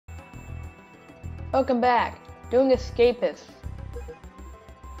Welcome back. Doing Escapists.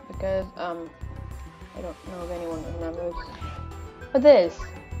 Because, I don't know if anyone remembers. But this.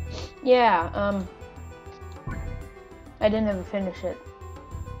 Yeah, I didn't ever finish it.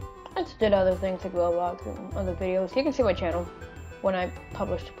 I just did other things like Roblox and other videos. You can see my channel when I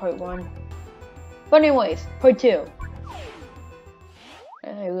published part 1. But anyways, part 2.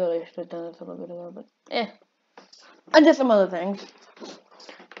 I really should have done this a little bit ago, but I did some other things.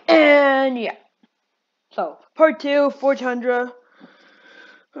 And yeah. So, part 2 for Tundra.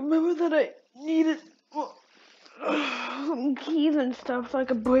 Remember that I needed some keys and stuff so I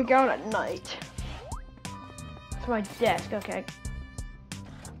could break out at night. To my desk, okay.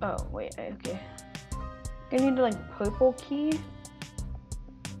 Oh, wait, okay. I need like purple key.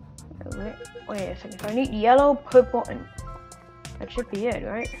 Wait a second. So I need yellow, purple, and that should be it,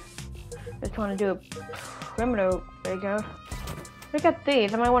 right? I just want to do a perimeter breakout. Look at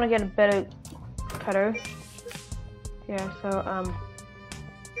these. I might want to get a better cutter. Yeah, so,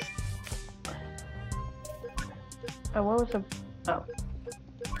 oh, what was the, oh.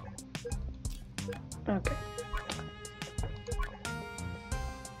 Okay.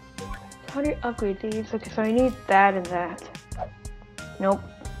 How do you upgrade these? Okay, so I need that and that. Nope.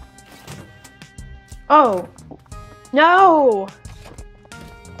 Oh! No!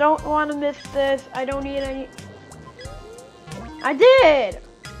 Don't want to miss this. I don't need any. I did!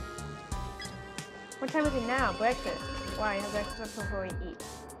 What time is it now? Breakfast. Why? I have breakfast before we eat.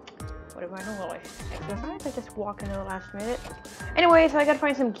 Whatever, I don't really exercise. I just walk in the last minute. Anyway, so I gotta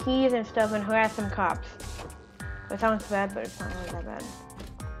find some keys and stuff and harass some cops. It sounds bad, but it's not really that bad.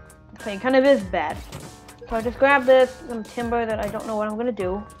 Okay, it kind of is bad. So I just grabbed this, some timber that I don't know what I'm gonna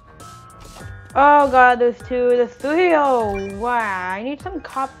do. Oh god, there's 2, there's 3. Oh wow, I need some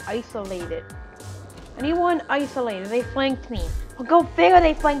cop isolated. I need one isolated. They flanked me. Well, go figure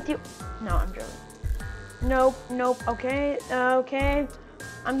they flanked you. No, I'm joking. Nope, nope. Okay, okay.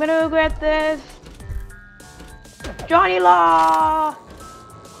 I'm gonna regret this. Johnny Law!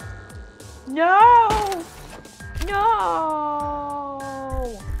 No! No!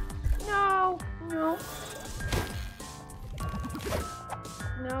 No! No!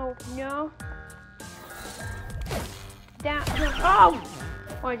 No! No! Down! Oh!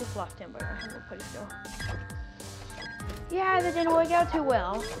 Oh, I just lost him, but I'm gonna put it still. Yeah, that didn't work out too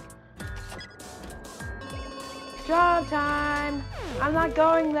well. Job time! I'm not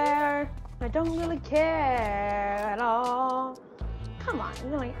going there. I don't really care at all. Come on,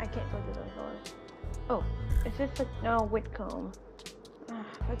 really? I can't go to those doors. Oh, is this a no Whitcomb? If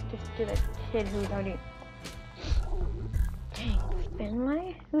I could just do that kid who's already. Dang,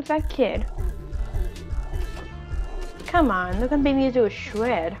 Finlay? Who's that kid? Come on, they're gonna be me to do a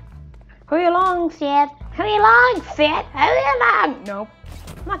shred. Hurry along, Sid. Hurry along, Sid. Hurry along. Nope,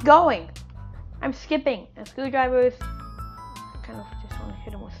 I'm not going. I'm skipping. And screwdrivers. I kind of just want to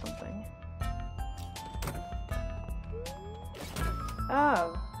hit him with something.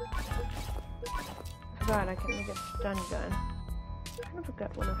 Oh. I forgot I can make a stun gun. I kind of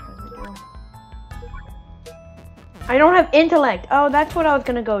forgot what I was trying to do. I don't have intellect. Oh, that's what I was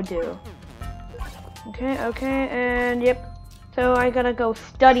gonna go do. Okay, okay, and yep. So I gotta go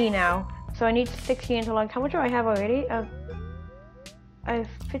study now. So I need 60 intellect. How much do I have already? I have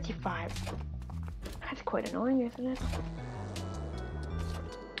 55. That's quite annoying, isn't it?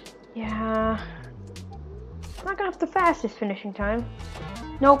 Yeah. I'm not gonna have the fastest finishing time.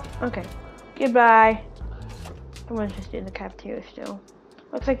 Nope. Okay. Goodbye. Someone's just in the cafeteria still.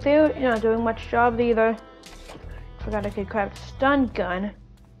 Looks like they're not doing much job either. Forgot I could craft a stun gun.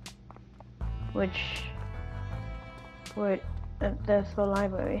 Which would that's the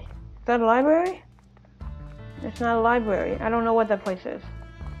library. Is that a library? It's not a library. I don't know what that place is.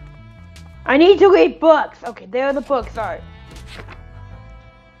 I need to read books! Okay, there the books are.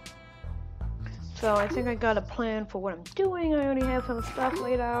 So I think I got a plan for what I'm doing. I already have some stuff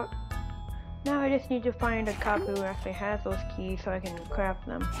laid out. Now I just need to find a cop who actually has those keys so I can craft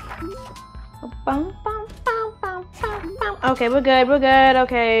them. Okay, we're good, we're good.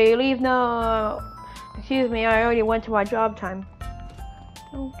 Okay, leave no. Excuse me, I already went to my job time.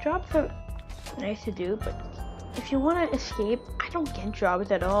 Well, jobs are nice to do, but if you want to escape, I don't get jobs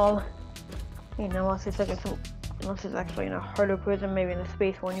at all. You know, unless it's like unless it's actually in a harder prison, maybe in a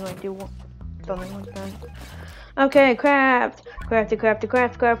space one, you might do something like that. Okay, craft,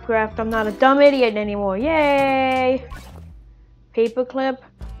 craft. I'm not a dumb idiot anymore. Yay! Paperclip.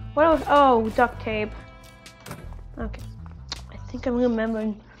 What else? Oh, duct tape. Okay, I think I'm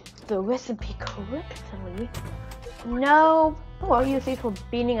remembering the recipe correctly. No. Oh, I'll use these for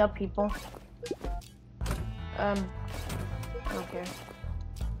beating up people. I don't care.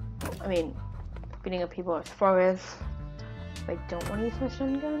 I mean, beating up people as far as if I don't want to use my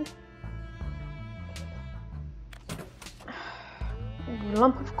stun gun.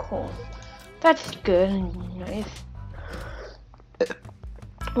 Lump of coal. That's good and nice.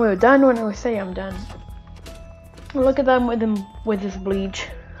 We're done when I say I'm done. Look at them with this bleach.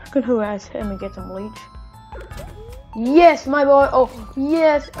 Could harass him and get some bleach. Yes, my boy. Oh,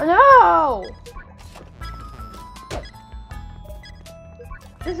 yes. No!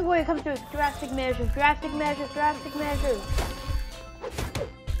 This is where it comes to drastic measures. Drastic measures. Drastic measures.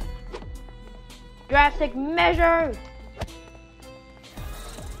 Drastic measures.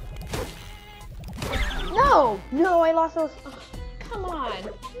 No! No, I lost those. Oh, come on.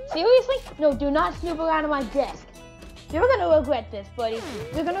 Seriously? No, do not snoop around on my desk. You're gonna regret this, buddy.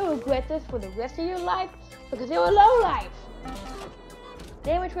 You're gonna regret this for the rest of your life because you're a low life.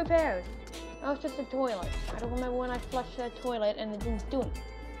 Damage repaired. Oh, it's just a toilet. I don't remember when I flushed that toilet and it didn't do it.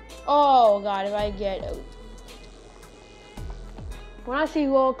 Oh god, if I get out. When I see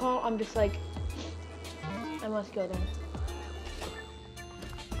roll call, I'm just like, I must go then.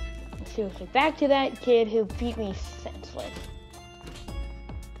 Seriously, back to that kid who beat me senseless.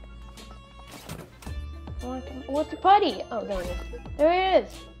 What's the buddy? Oh, there he is. There he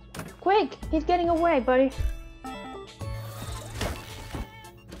is. Quick, he's getting away, buddy.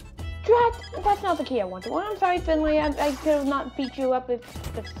 Drat! That's not the key I wanted. Well, I'm sorry, Finley. I could have not beat you up if...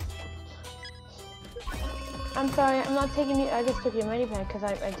 I'm sorry, I'm not taking you. I just took your Medipack because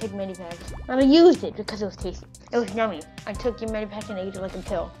I take Medipacks. And I used it because it was tasty. It was yummy. I took your Medipack and ate it like a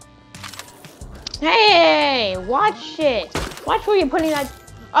pill. Hey! Watch it! Watch where you're putting that...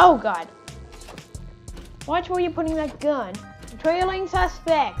 Oh, God. Watch where you're putting that gun. Trailing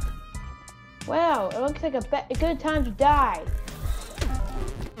suspect. Wow, it looks like a good time to die.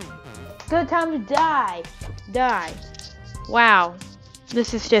 Good time to die. Die. Wow.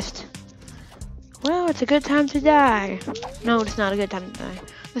 This is just... Well, it's a good time to die. No, it's not a good time to die.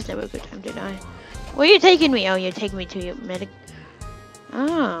 It's never a good time to die. Where are you taking me? Oh, you're taking me to your medic.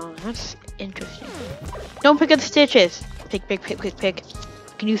 Oh, that's interesting. Don't pick up the stitches. Pick. You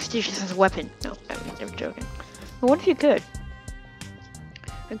can use stitches as a weapon. No, I'm joking. But what if you could?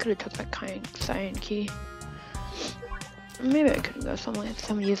 I could have took that cyan key. Maybe I could have got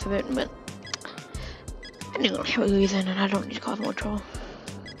some use of it, but I didn't have a reason, and I don't need to cause more trouble.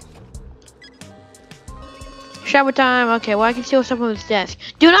 Shower time. Okay, well I can steal stuff from his desk.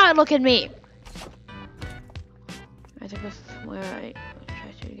 Do not look at me. I think this is where I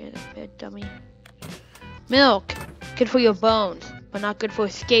try to get a bit dummy. Milk, good for your bones, but not good for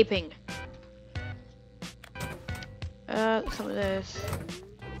escaping. Some of this.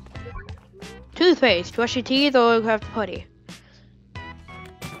 Toothpaste, brush your teeth or have putty.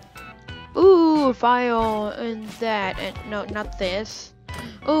 Ooh, file and that, and no, not this.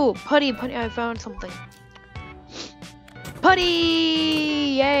 Ooh, putty, I found something. Putty!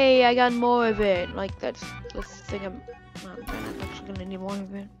 Yay, I got more of it. Like, that's this thing I'm actually gonna need more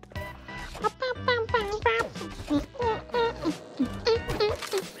of it.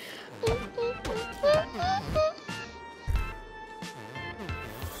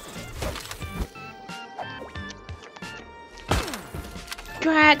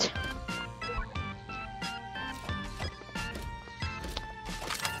 Drat!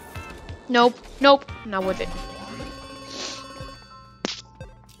 Nope, not worth it.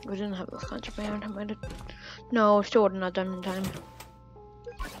 We didn't have this contraband. I might have... No, still would not done in time.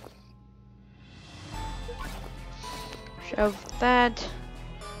 Shove that.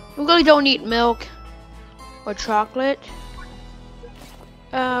 We really don't eat milk or chocolate.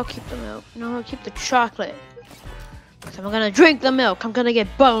 I'll keep the milk. No, I'll keep the chocolate. Because I'm gonna drink the milk. I'm gonna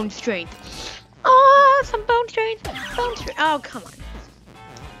get bone strength. Oh, some bone strength. Bone strength. Oh, come on.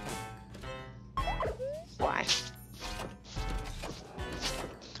 Why?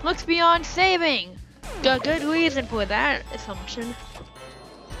 Looks beyond saving. Got good reason for that assumption.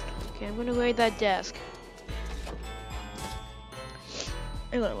 Okay, I'm gonna raid that desk.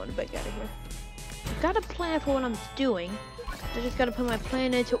 I'm gonna want to break out of here. I've got a plan for what I'm doing. I just gotta put my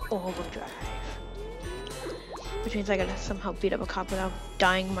plan into overdrive. Which means I gotta somehow beat up a cop without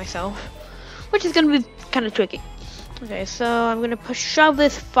dying myself. Which is gonna be kind of tricky. Okay, so I'm gonna shove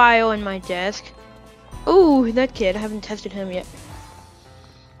this file in my desk. Ooh, that kid. I haven't tested him yet.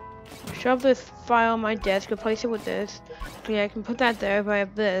 Shove this file on my desk, replace it with this. Okay, I can put that there if I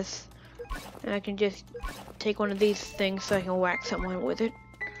have this. And I can just take one of these things so I can whack someone with it.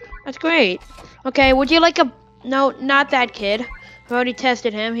 That's great. Okay, would you like a... No, not that kid. I've already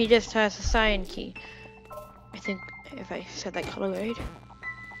tested him. He just has a cyan key. I think if I said that color right.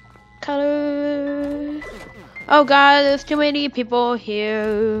 Color... Oh god, there's too many people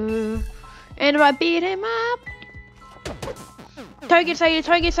here. And if I beat him up... Target sighted,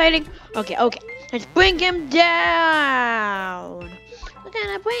 target sighting. Okay, okay. Let's bring him down. We're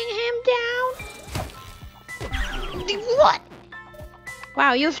gonna bring him down. What?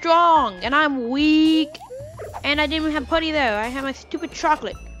 Wow, you're strong, and I'm weak. And I didn't even have putty though. I have my stupid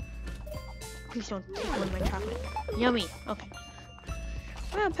chocolate. Please don't take one of my chocolate. Yummy. Okay.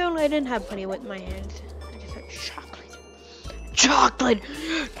 Well, apparently I didn't have putty with my hands. I just had chocolate. Chocolate!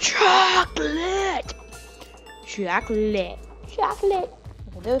 Chocolate! Chocolate! Chocolate!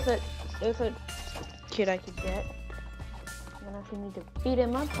 Okay, there's a kid I could get. I'm gonna actually need to beat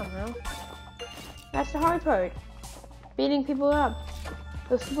him up somehow. That's the hard part. Beating people up.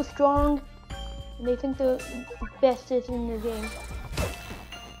 They're super strong, and they think they're the bestest in the game.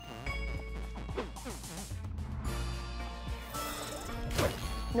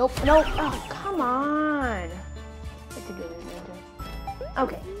 Nope, nope. Oh, come on.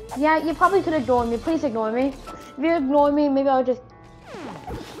 Okay. Yeah, you probably could ignore me. Please ignore me. If you ignore me, maybe I'll just...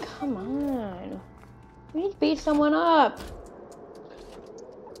 Come on. We need to beat someone up.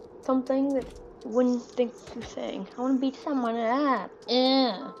 Something that wouldn't think you're saying. I want to beat someone up.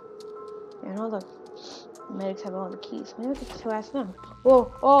 Yeah. And all the medics have all the keys. Maybe we could just ask them.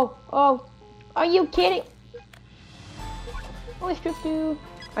 Whoa, oh, oh. Are you kidding? Oh, I stripped you.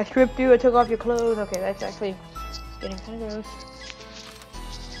 I stripped you. I took off your clothes. Okay, that's actually getting kind of gross.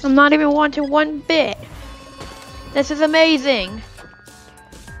 I'm not even wanting one bit. This is amazing.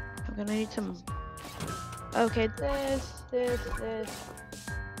 I'm gonna need some. Okay, this.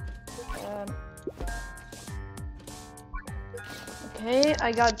 Okay,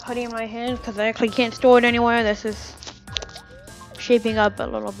 I got putty in my hand because I actually can't store it anywhere. This is shaping up a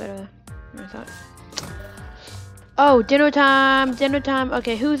little bit of. I thought. Oh, dinner time, dinner time.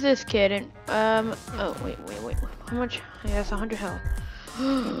 Okay, who's this kid? And oh wait. How much? He has 100 health.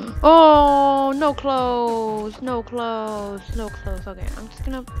 Oh, no clothes, no clothes, no clothes. Okay, I'm just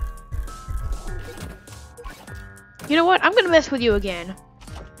gonna. You know what? I'm gonna mess with you again.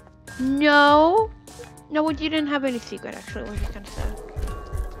 No, you didn't have any secret actually, which is kind of sad.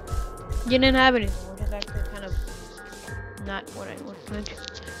 You didn't have anything, which is actually kind of not what I wanted.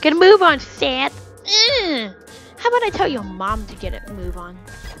 Get a move on, Seth. How about I tell your mom to get a move on?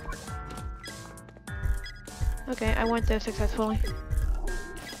 Okay, I went there successfully.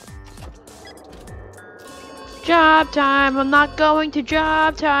 Job time. I'm not going to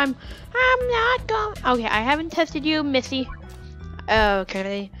job time. I'm not going. Okay, I haven't tested you, Missy.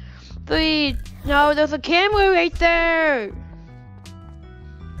 Okay. Please. No, there's a camera right there.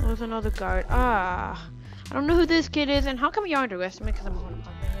 There's another guard. Ah. I don't know who this kid is, and how come you're underestimating? Because I'm holding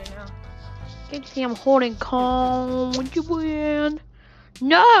calm right now. Can't you see I'm holding calm? Would you win?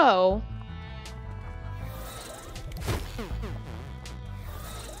 No.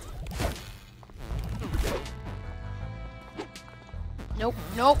 Nope,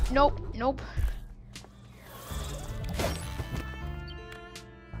 nope, nope, nope.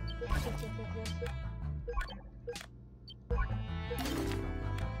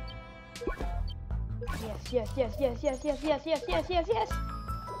 Yes.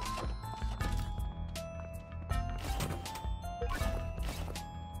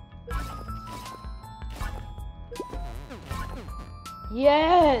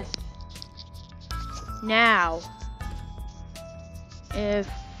 Yes. Now, if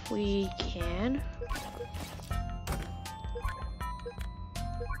we can.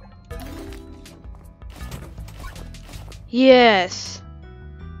 Yes.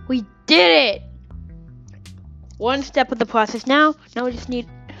 We did it. One step of the process now. Now we just need.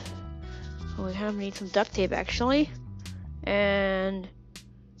 Oh, we kind of need some duct tape actually, and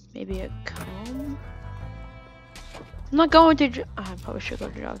maybe a comb. I'm not going to. I probably should go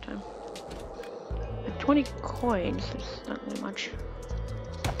to job time. 20 coins. It's not really much.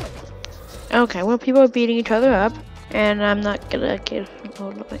 Okay, well, people are beating each other up, and I'm not gonna get.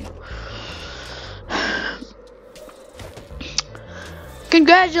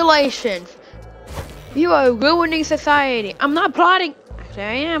 Congratulations! You are ruining society. I'm not plotting. Actually,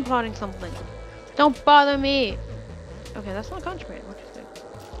 I am plotting something. Don't bother me. Okay, that's not concentrated. What is it?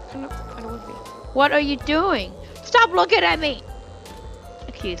 I don't want to be. What are you doing? Stop looking at me!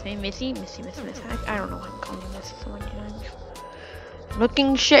 Excuse me, Missy. I don't know why I'm calling you Missy so many times.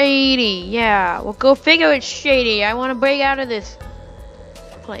 Looking shady. Yeah, well, go figure it's shady. I want to break out of this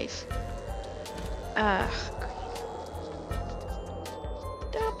place.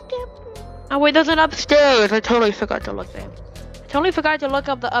 Oh wait, there's an upstairs. I totally forgot to look there. I totally forgot to look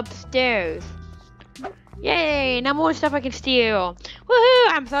up the upstairs. Yay! Now more stuff I can steal. Woohoo!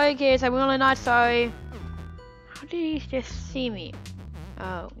 I'm sorry, kids. I'm really not sorry. How did he just see me?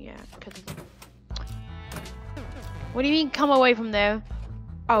 Oh, yeah. What do you mean, come away from there?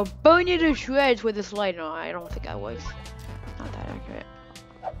 I'll burn you to shreds with this light. No, I don't think that works. Not that accurate.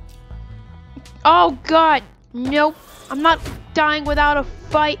 Oh, God. Nope. I'm not dying without a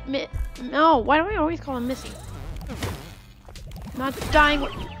fight. No, why do I always call him Missy? Not dying.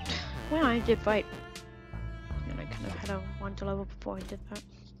 Well, I did fight. And I kind of had a 1 to level before I did that.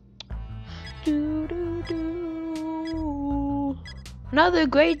 Another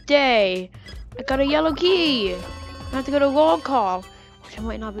great day. I got a yellow key. I have to go to roll call, which I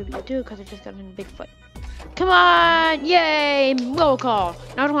might not be able to do because I just got in a big fight. Come on! Yay! Roll call.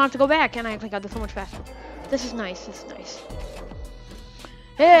 Now I don't have to go back, and I got this so much faster. This is nice. This is nice.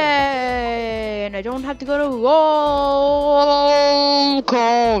 Hey! And I don't have to go to roll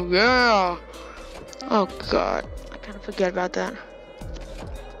call. Yeah. Oh God, I kind of forget about that.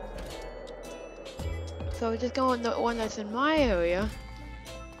 So just go on the one that's in my area.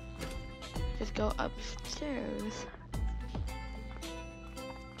 Just go upstairs.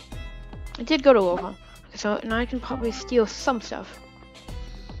 I did go to roll call, so now I can probably steal some stuff.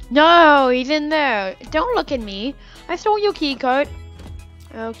 No, he's in there. Don't look at me. I stole your key card.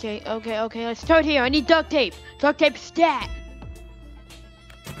 Okay. Let's start here. I need duct tape. Duct tape stat.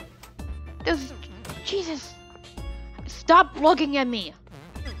 Jesus. Stop looking at me.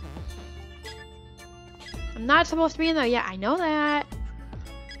 I'm not supposed to be in there. Yeah, I know that.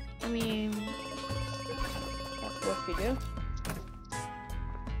 I mean, that's what you do.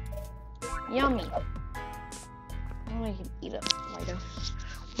 Yummy. Oh, I can eat it later.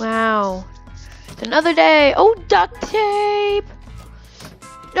 Wow. It's another day. Oh, duct tape.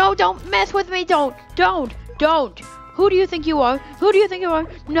 No, don't mess with me. Don't. Who do you think you are?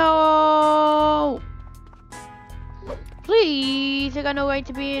 No. Please, I got no right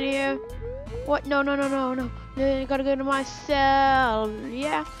to be in here. What? No. I gotta go to my cell.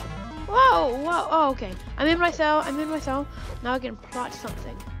 Yeah. Whoa. Oh, okay. I'm in my cell. Now I can plot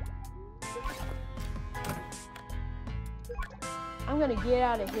something. I'm gonna get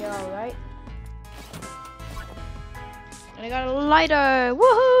out of here, alright? And I got a lighter!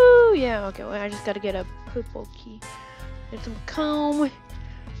 Woohoo! Yeah, okay, well, I just gotta get a purple key. Get some comb.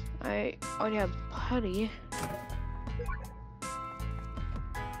 I already have putty.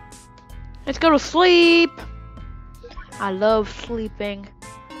 Let's go to sleep! I love sleeping.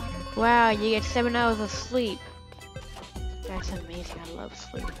 Wow, you get 7 hours of sleep. That's amazing, I love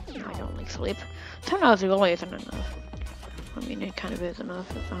sleep. No, I don't like sleep. 10 hours really isn't enough. I mean, it kind of is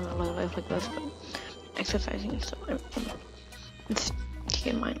enough if I'm gonna live life like this, but exercising and stuff. Let's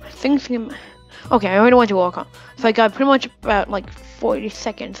keep in mind. Okay, I already went to walk on. So I got pretty much about like 40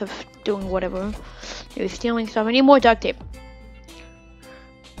 seconds of doing whatever. Maybe stealing stuff. I need more duct tape.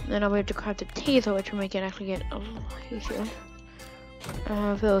 And then I'll be able to craft a taser, which will make it actually get a little easier.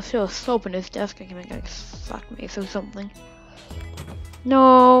 If there was still soap in his desk, I can make it like sock mace or something.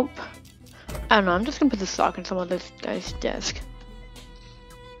 Nope. I don't know, I'm just gonna put the sock in some other guy's desk.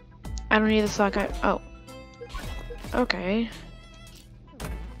 I don't need the sock. Oh. Okay.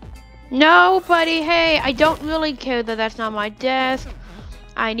 No, buddy, hey, I don't really care that that's not my desk.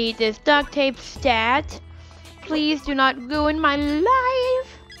 I need this duct tape stat. Please do not ruin my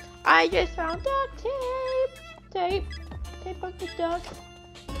life. I just found duct tape. Tape up the duct.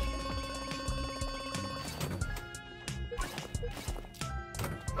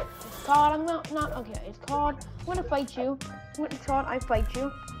 Called, I'm not, okay, it's called, I'm gonna fight you. It's called, I fight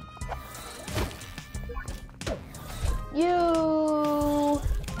you.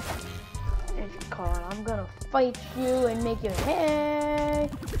 It's called, I'm gonna fight you and make your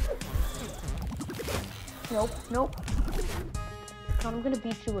head. Nope. I'm gonna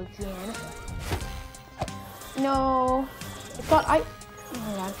beat you again. No. It's called,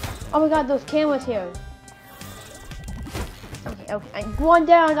 oh my god, those cameras here. Okay, one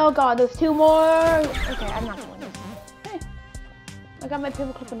down. Oh god, there's 2 more. Okay, I'm not going this. Hey, I got my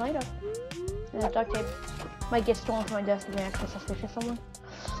paperclip and lighter. And the duct tape might get stolen from my desk if I actually suspicious someone.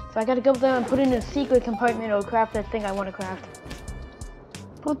 So I gotta go there and put it in a secret compartment or craft that thing I want to craft.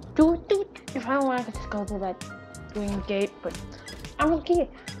 If I don't want, I could just go through that green gate, but I don't get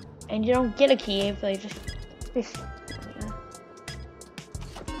it. And you don't get a key if they just. Okay,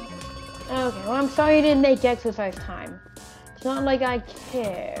 well, I'm sorry you didn't make exercise time. It's not like I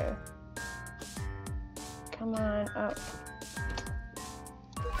care. Come on up.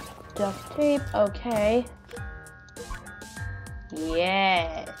 Duct tape, okay.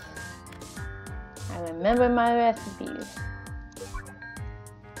 Yes. I remember my recipes.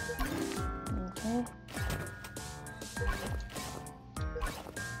 Okay.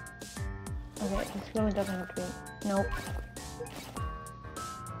 Okay, this really doesn't have to be. Nope.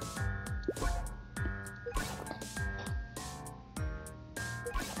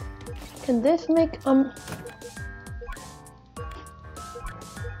 Can this make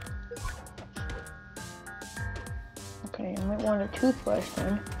Okay, I might want a toothbrush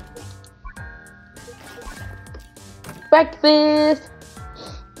then. Breakfast!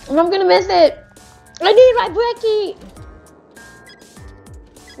 And I'm gonna miss it! I need my brekkie!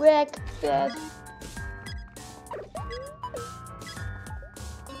 Breakfast.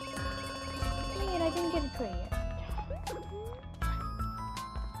 Dang it, I didn't get a tray yet.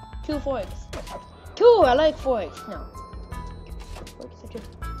 2 forks. 2! I like forks. No. Forks are just...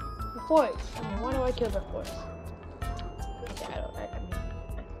 Forks. I mean, why do I care about forks? Okay, I mean...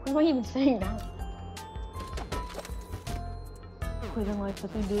 What am I even saying now? Prison life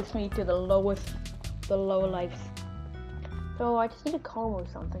has reduced me to the lower lives. So I just need a comb or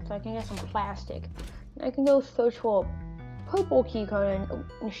something so I can get some plastic. And I can go search for a purple key card and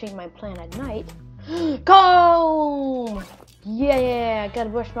initiate my plan at night. Comb! Yeah, I gotta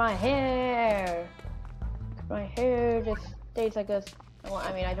brush my hair. My hair just stays like this. Well,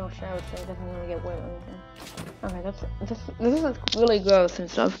 I mean, I don't shower, so it doesn't really get wet or anything. Okay, this is really gross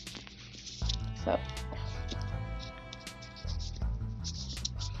and stuff. So.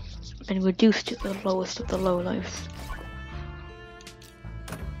 And reduced to the lowest of the low lives.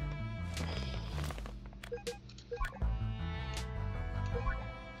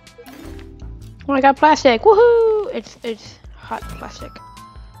 Oh, I got plastic! Woohoo! It's hot plastic.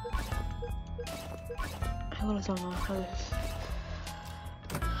 I really don't know how this.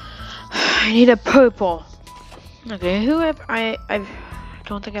 I need a purple. Okay, who have I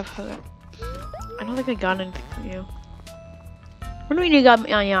don't think I've heard. I don't think I got anything from you. What do you mean you got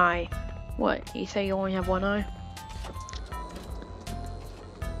my eye? What? You say you only have one eye?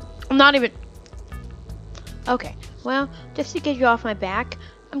 I'm not even. Okay, well, just to get you off my back,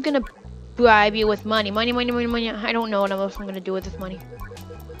 I'm gonna bribe you with money. Money. I don't know what else I'm gonna do with this money.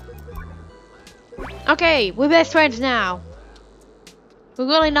 Okay, we're best friends now. We're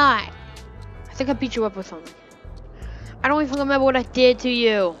really not. I think I beat you up with something. I don't even remember what I did to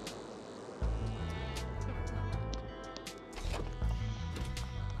you.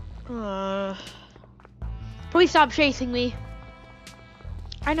 Please stop chasing me.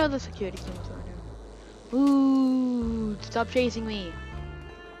 I know the security cameras are there. Ooh, stop chasing me.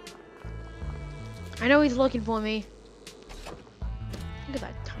 I know he's looking for me. Look at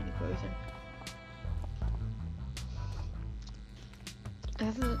that tiny person.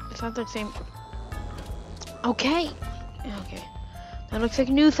 It's not the same. Okay. Okay. That looks like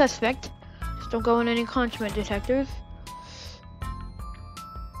a new suspect. Just don't go in any contraband detectors.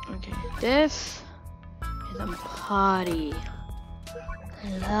 Okay, this is a party.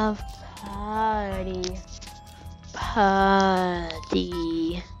 I love party.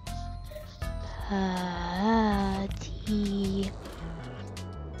 Party. Party.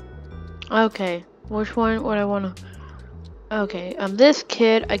 Okay, which one would I wanna? Okay, this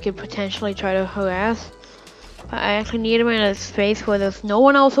kid I could potentially try to harass. But I actually need him in a space where there's no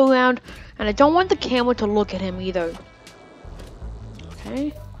one else around, and I don't want the camera to look at him either.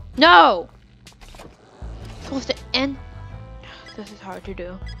 Okay. No! Supposed to end. This is hard to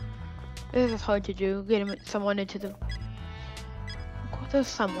do. This is hard to do. Get him, someone into the. Of course, there's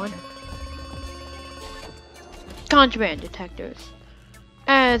someone. Contraband detectors,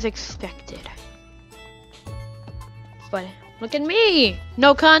 as expected. But look at me,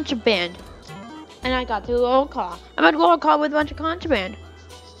 no contraband, and I got the roll call. I'm at roll call with a bunch of contraband,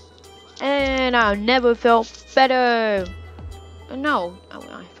 and I never felt better. No, oh,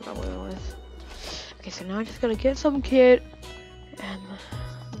 I forgot what it was. Okay, so now I just gotta get some kid and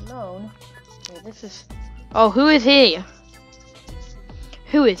alone. Okay, this is. Oh, who is he?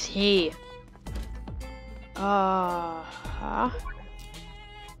 Who is he? I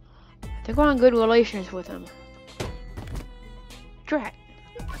think we're on good relations with him. Drat.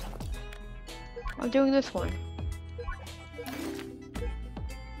 I'm doing this one.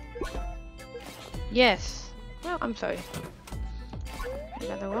 Yes. Well, I'm sorry. I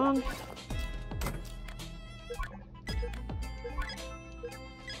got that wrong.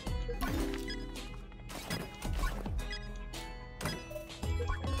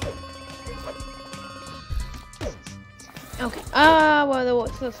 Okay. Well,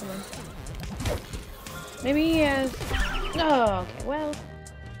 what's this one? Maybe he has. Oh, okay. Well,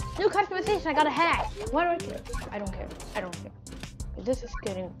 new customization. I got a hat. Why do I care? I don't care. I don't care. This is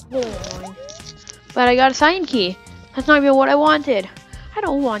getting really annoying. But I got a sign key. That's not even what I wanted. I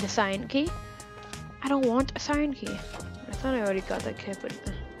don't want a sign key. I don't want a sign key. I thought I already got that key, but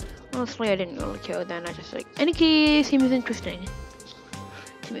honestly, I didn't really care then. I just like any key seems interesting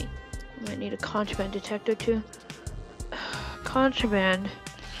to me. I might need a contraband detector too. Contraband.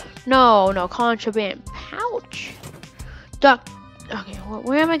 No, no, contraband pouch. Duck. Okay,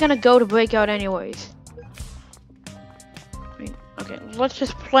 where am I gonna go to break out anyways? Okay, let's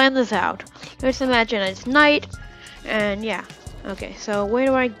just plan this out. Let's imagine it's night, and yeah. Okay, so where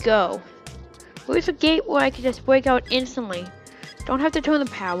do I go? Where's a gate where I can just break out instantly? Don't have to turn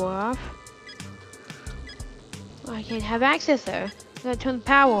the power off. I can't have access there. I gotta turn the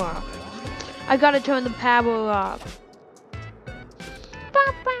power off. I gotta turn the power off.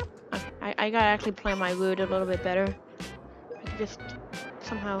 Okay, I gotta actually plan my route a little bit better. I can just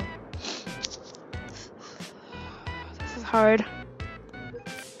somehow. This is hard.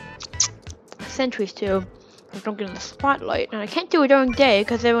 Sentries too. I don't get in the spotlight, and I can't do it during day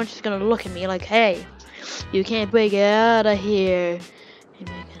because everyone's just gonna look at me like, "Hey, you can't break out of here. And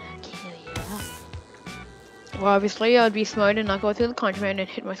we're gonna kill you." Well, obviously, I'd be smart and not go through the contraband and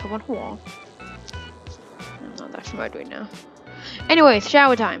hit myself on a wall. I'm not that smart right now. Anyways,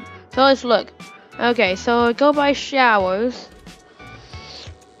 shower time. So let's look. Okay, so go by showers.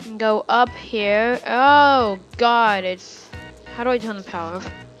 And go up here. Oh God, it's. How do I turn the power off?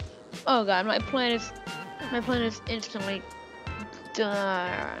 Oh God, my plan is instantly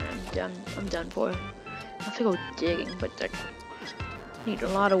done. I'm done for. I have to go digging, but I need a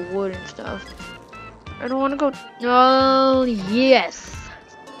lot of wood and stuff. I don't want to go. Oh yes.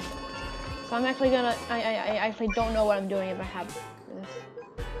 So I'm actually gonna. I actually don't know what I'm doing if I have this.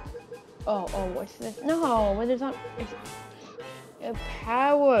 Oh, what's this? No, but it's not. It's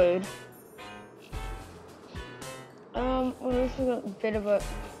powered. Well, this is a bit of a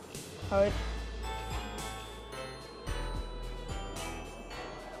hard.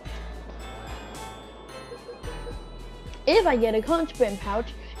 If I get a contraband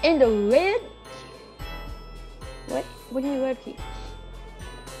pouch in the red. What? What do you mean red key?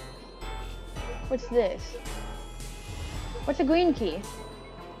 What's this? What's a green key?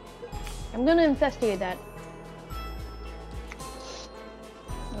 I'm gonna investigate that.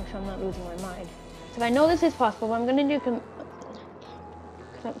 Make sure I'm not losing my mind. So I know this is possible, what I'm gonna do, cause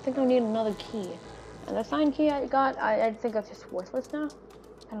I think I need another key. And the sign key I got, I think that's just worthless now.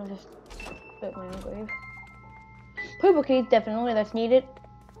 And I'll just build my own grave. Purple key, definitely, that's needed.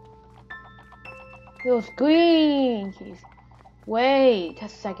 Those green keys. Wait a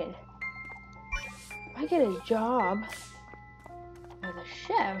second. If I get a job as a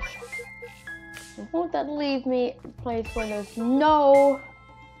chef, won't that leave me a place where there's no...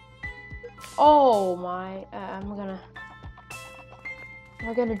 Oh my, if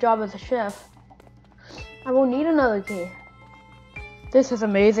I get a job as a chef, I won't need another key. This is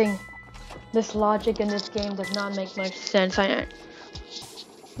amazing. This logic in this game does not make much sense. I'm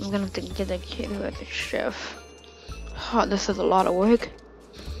gonna have to get that kid who as a chef. Oh, this is a lot of work.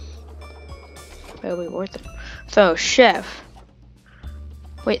 It'll be worth it. So, chef.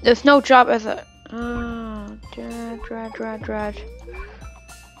 Wait, there's no job as a... Drag.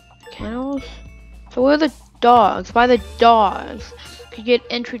 Kennels? So where are the dogs? By the dogs. Could get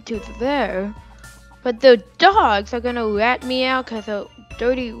entry to there. But the dogs are gonna rat me out because of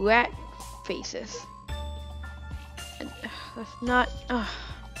dirty rat faces. And, that's not...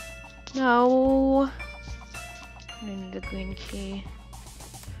 no. I need the green key.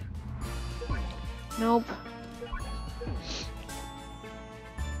 Nope.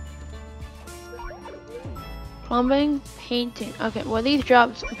 Plumbing, painting. Okay, well these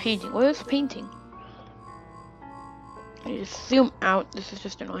jobs are painting. What is painting? I just zoom out. This is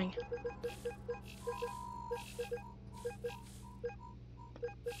just annoying.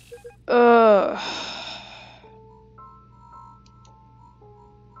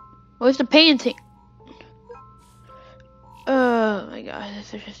 Where's the painting? Oh my god,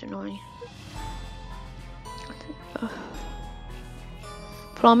 this is just annoying.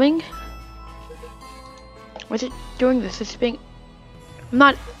 Plumbing? What's it doing this? It's being... I'm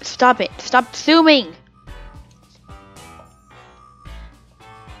not... Stop it. Stop zooming!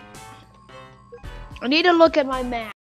 I need to look at my map.